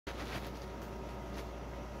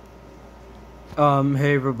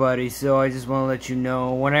Hey everybody, so I just want to let you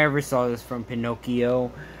know, when I ever saw this from Pinocchio,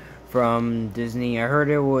 from Disney, I heard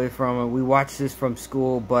it was from, we watched this from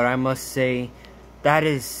school, but I must say, that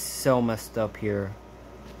is so messed up here.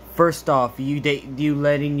 First off, you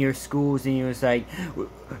letting your schools, and you was like,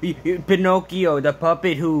 Pinocchio, the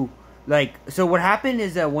puppet who, like, so what happened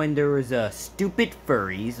is that when there was stupid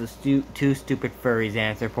furries, two stupid furries,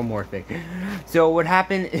 anthropomorphic, so what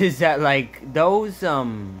happened is that, like, those,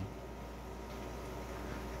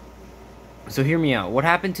 so hear me out. What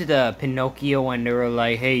happened to the Pinocchio when they were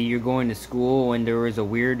like, hey, you're going to school, and there was a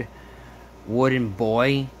weird wooden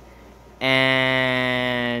boy,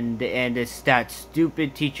 and that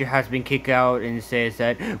stupid teacher has been kicked out and says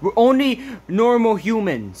that we're only normal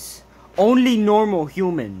humans. Only normal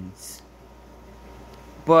humans.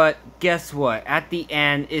 But guess what? At the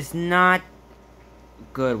end, it's not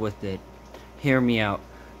good with it. Hear me out.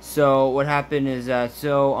 So what happened is that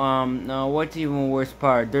what's the even worst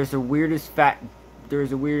part? There's the weirdest fat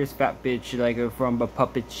bitch, like, from a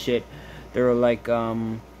puppet shit. They were like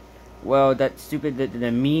well, that stupid the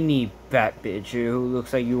meanie fat bitch who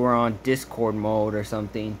looks like you were on Discord mode or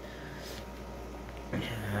something.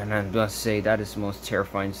 And I'm gonna say that is the most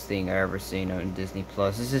terrifying thing I ever seen on Disney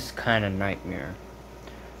Plus. This is kind of nightmare.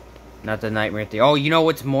 Not the nightmare thing. Oh, you know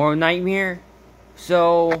what's more nightmare?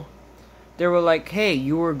 So they were like, hey,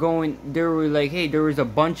 there was a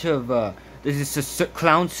bunch of, there's this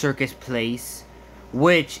clown circus place,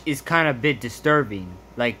 which is kind of a bit disturbing,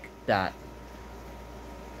 like that.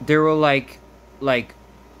 They were like,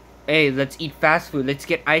 hey, let's eat fast food, let's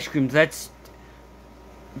get ice cream, let's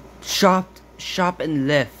shoplifting.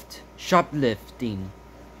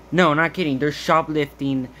 No, not kidding, they're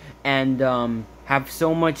shoplifting, and, have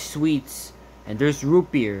so much sweets, and there's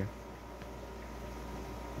root beer,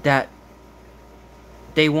 that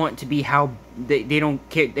they want to be how they don't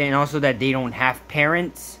care, and also that they don't have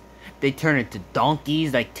parents. They turn into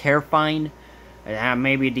donkeys, like terrifying.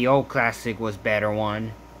 Maybe the old classic was better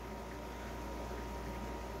one.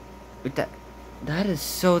 But that is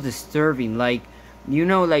so disturbing. Like, you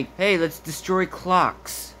know, like, hey, let's destroy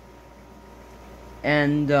clocks,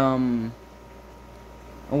 and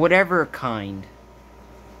whatever kind.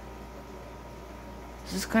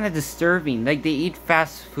 This is kind of disturbing. Like, they eat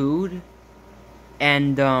fast food.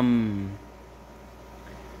 And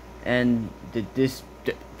this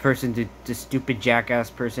stupid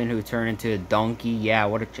jackass person who turned into a donkey. Yeah,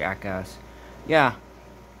 what a jackass. Yeah,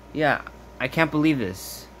 I can't believe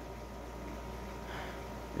this.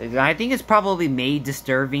 I think it's probably made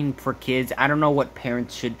disturbing for kids. I don't know what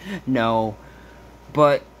parents should know,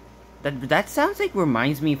 but that sounds like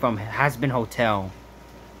reminds me from Has-Been Hotel.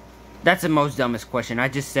 That's the most dumbest question. I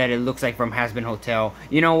just said it looks like from Has-Been Hotel.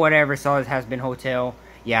 You know, whatever saw it Has-Been Hotel.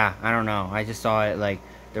 Yeah, I don't know. I just saw it like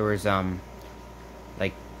there was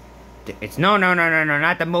like it's no,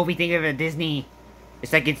 not the movie thing of a Disney.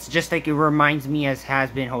 It's just like it reminds me as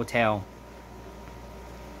Has-Been Hotel.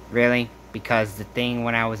 Really? Because the thing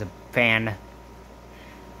when I was a fan.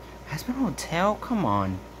 Has-Been Hotel? Come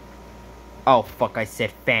on. Oh fuck! I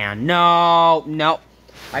said fan. No.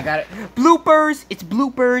 I got it. Bloopers! It's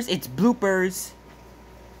bloopers. It's bloopers.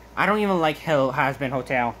 I don't even like Has-Been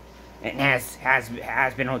Hotel. And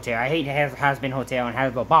Has-Been Hotel. I hate Has-Been Hotel and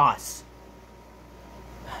Have a Boss.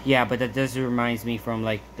 Yeah, but that does reminds me from,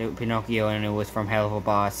 like, the Pinocchio, and it was from Hell of a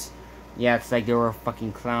Boss. Yeah, it's like they were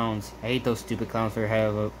fucking clowns. I hate those stupid clowns from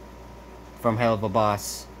Hell of a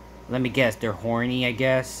Boss. Let me guess, they're horny, I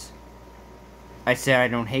guess? I said I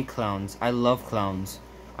don't hate clowns. I love clowns.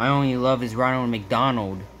 I only love is Ronald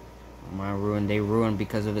McDonald. They ruined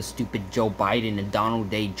because of a stupid Joe Biden and Donald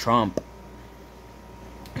J. Trump.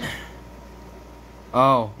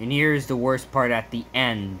 Oh, and here's the worst part at the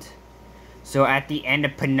end. So at the end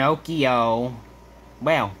of Pinocchio,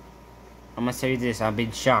 well, I'm gonna say this, I've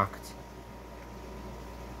been shocked.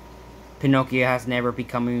 Pinocchio has never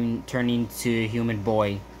turned into a human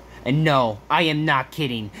boy. And no, I am not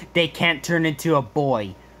kidding. They can't turn into a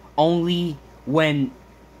boy. Only when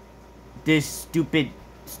this stupid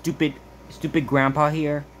grandpa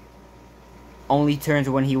here only turns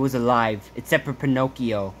when he was alive. Except for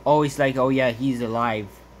Pinocchio. Always like, oh yeah, he's alive.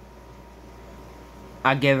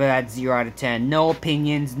 I give it that 0 out of 10. No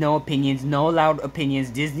opinions, no loud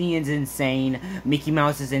opinions. Disney is insane. Mickey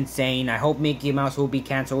Mouse is insane. I hope Mickey Mouse will be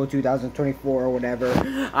canceled in 2024 or whatever.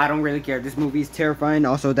 I don't really care. This movie is terrifying.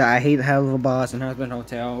 Also, that I hate Hell of a Boss and Has-Been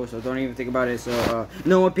Hotel. So don't even think about it. So,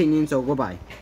 no opinions. So, goodbye.